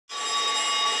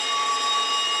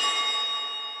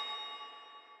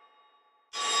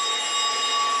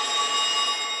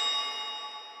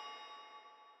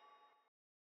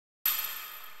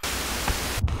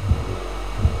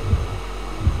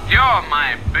You're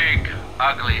my big,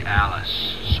 ugly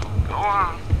Alice, so go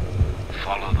on,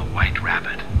 follow the white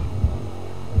rabbit.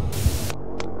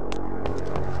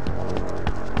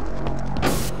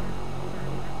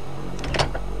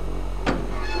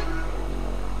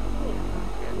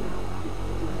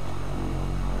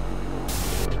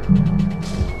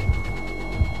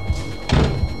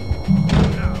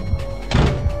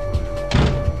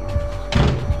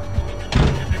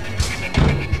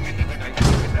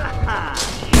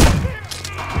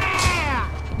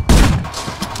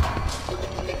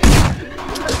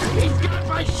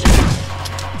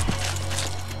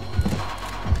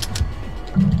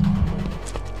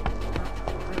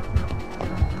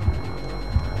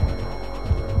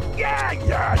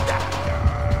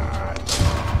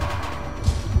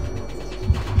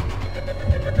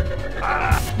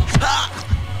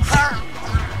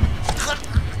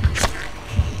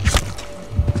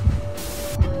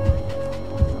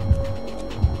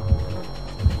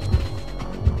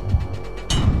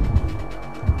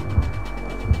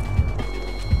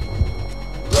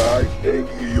 I think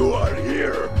you are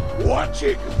here,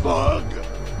 watching Fug.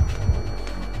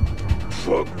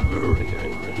 Fug very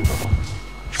angry now.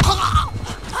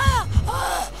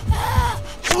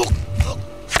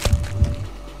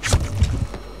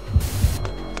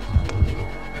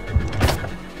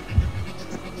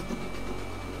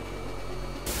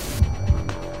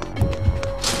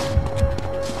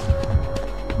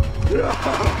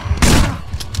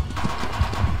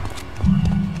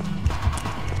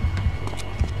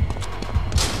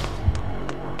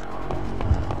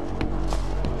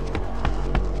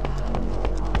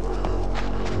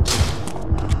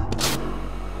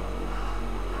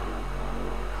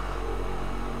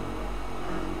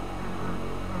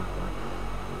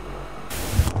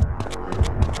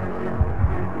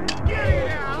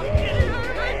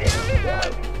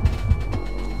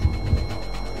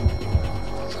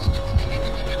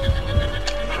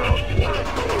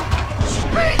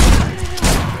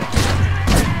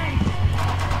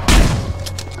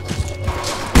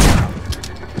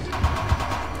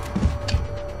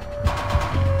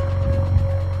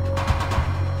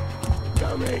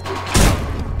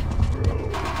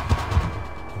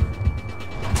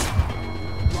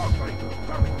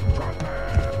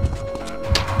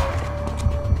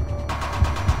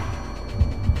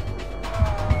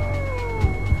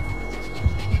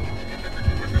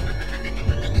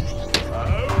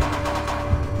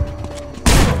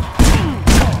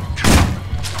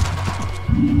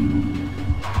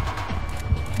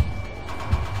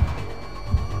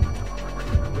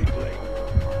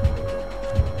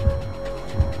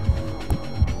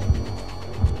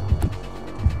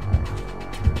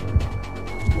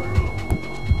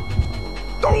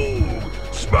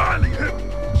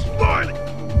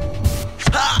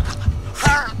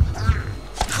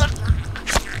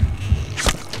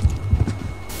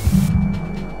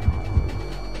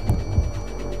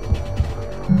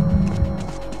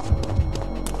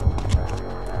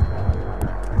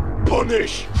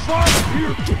 Punish! Fight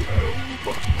here to help!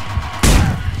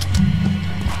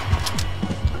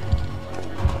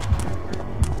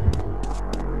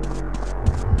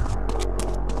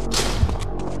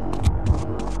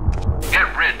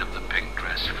 Get rid of the pink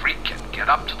dress freak and get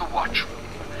up to the watch room.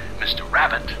 Mr.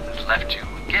 Rabbit has left you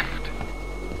a gift.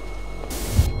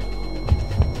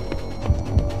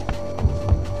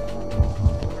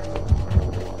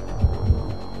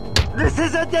 This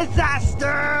is a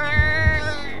disaster!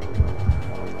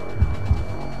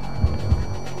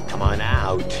 Come on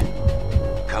out.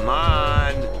 Come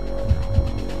on.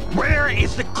 Where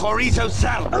is the chorizo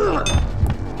salad?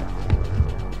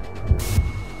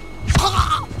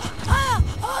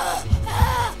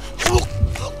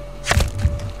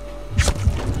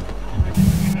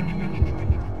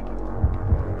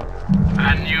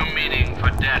 A new meeting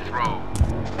for death row.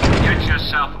 Get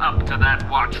yourself up to that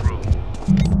watch room.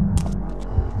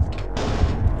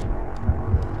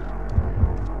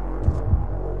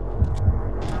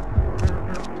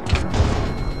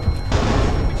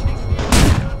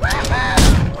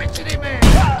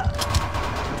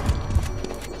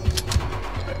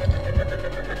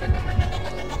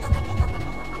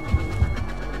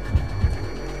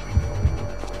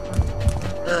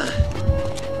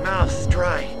 Mouth's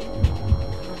dry.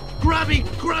 Grubby,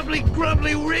 grubbly,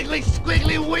 grubbly, wriggly,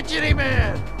 squiggly, witchetty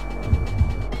man!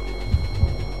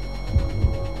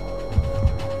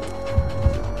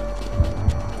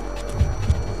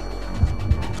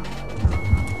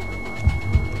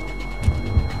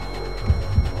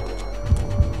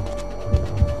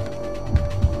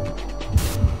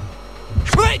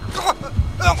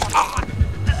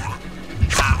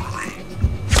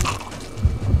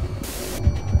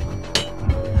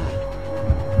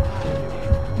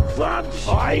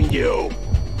 Find you!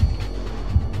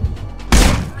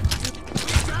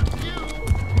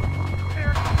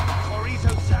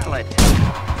 Chorizo salad.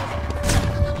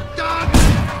 Dog!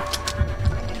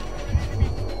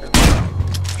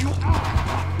 You are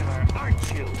popular, aren't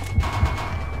you?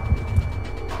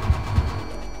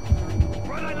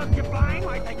 What I look you buying?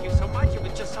 Why, thank you so much. It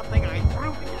was just something I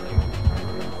threw together.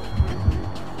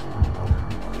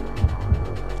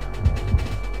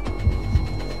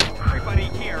 Everybody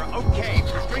here, okay.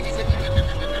 Drinks it.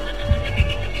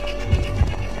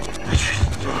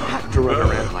 Have to run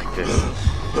around like this.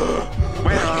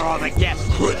 Where are all the guests?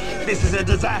 This is a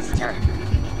disaster.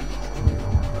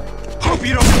 Hope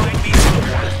you don't mind me.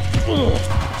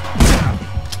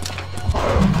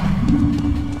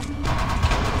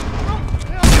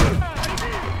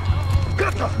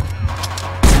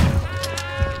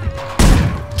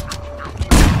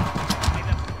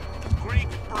 Greek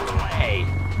brulee.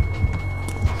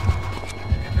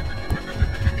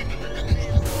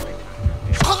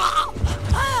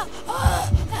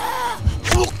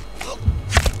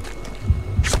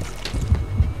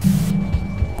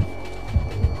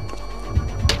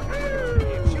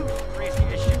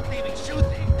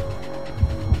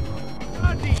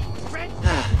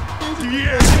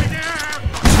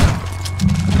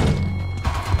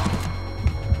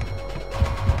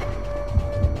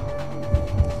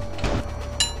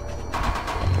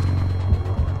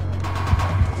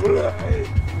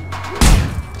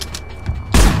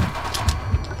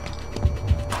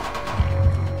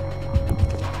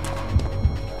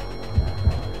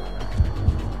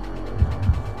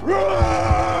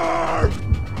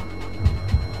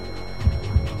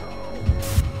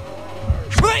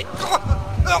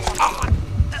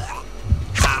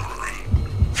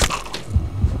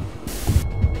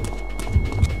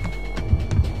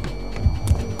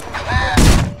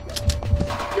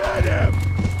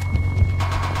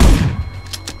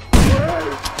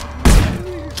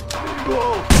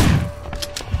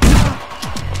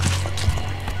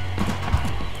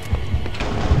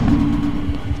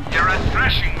 You're a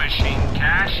threshing machine,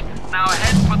 Cash. Now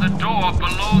head for the door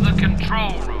below the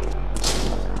control room.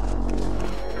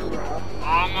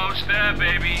 Almost there,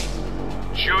 baby.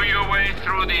 Chew your way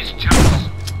through these tubes.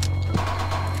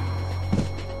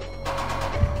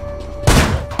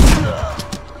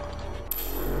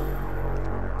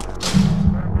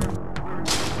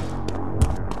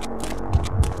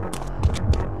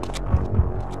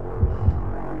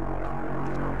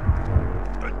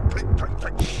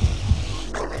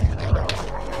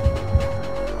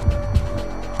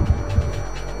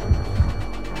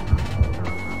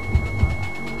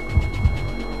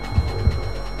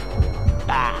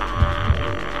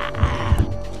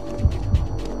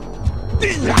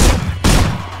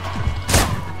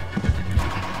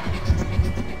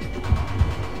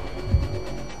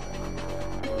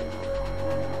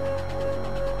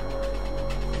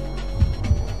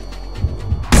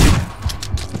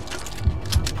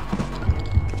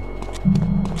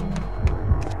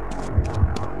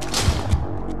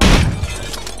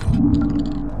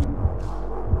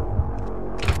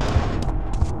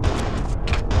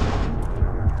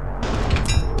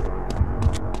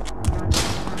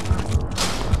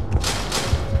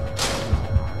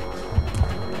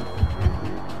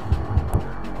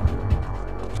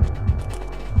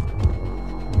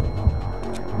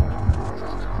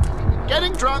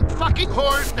 Getting drunk, fucking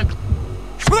whores,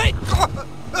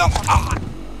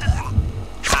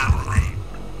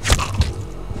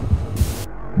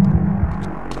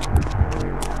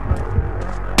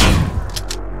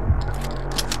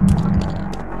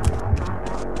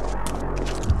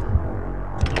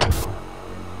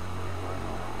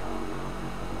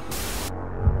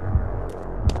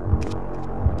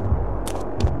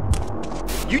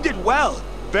 You did well,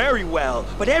 very well,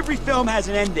 but every film has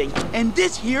an ending, and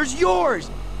this here's yours.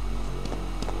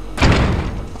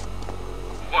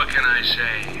 What can I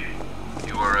say?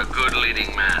 You are a good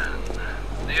leading man.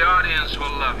 The audience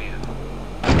will love you.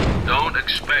 Don't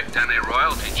expect any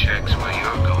royalty checks where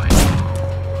you're going.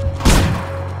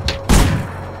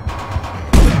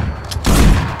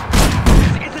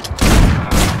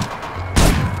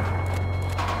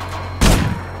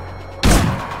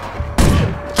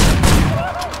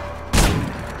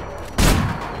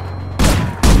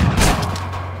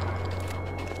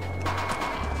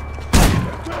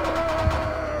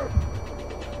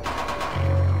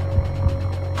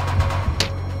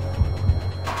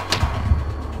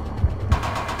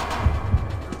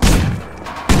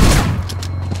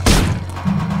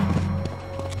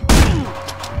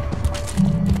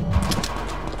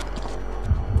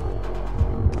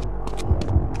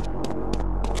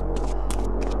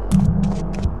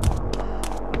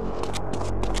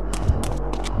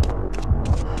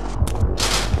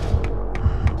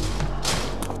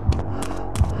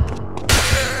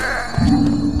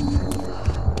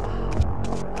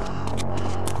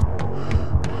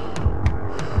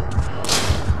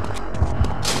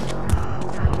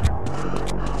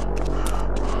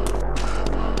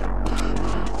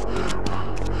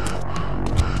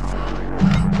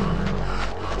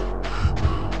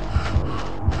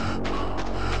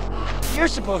 You're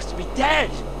supposed to be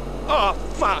dead. Oh,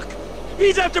 fuck.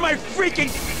 He's after my freaking...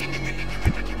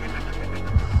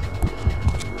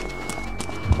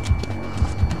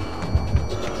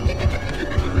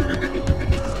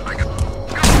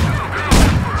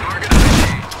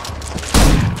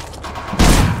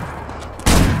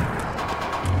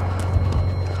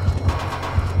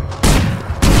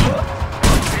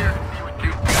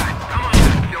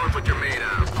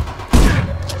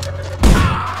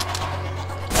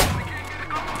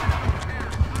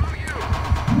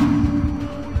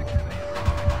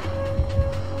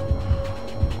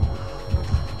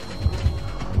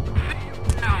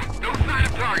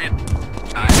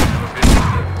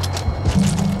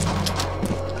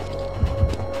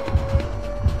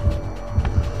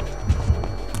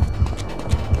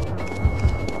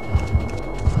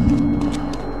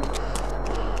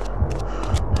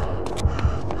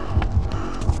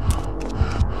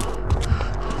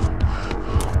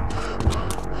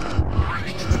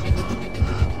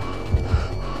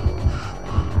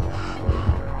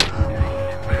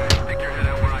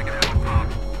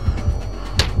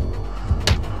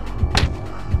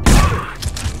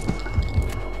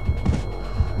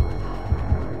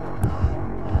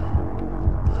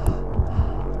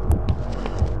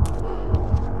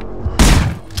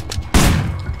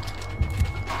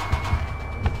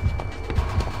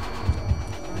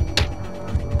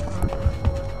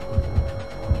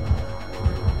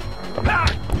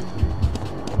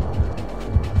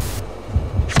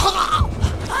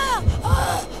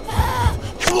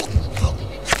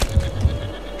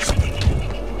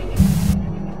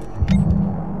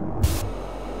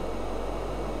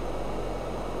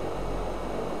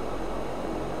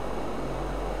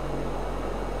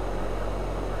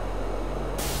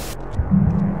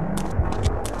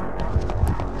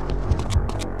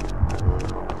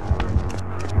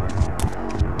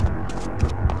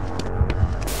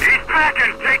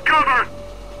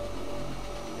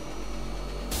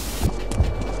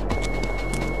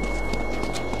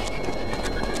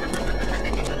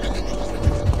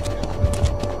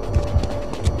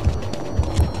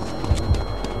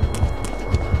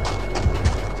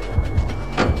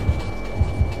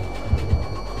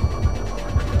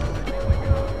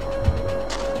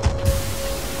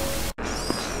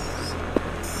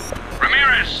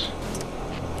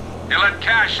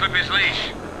 Slip his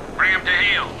leash. Bring him to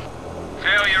heel.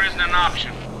 Failure isn't an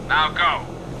option. Now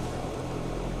go.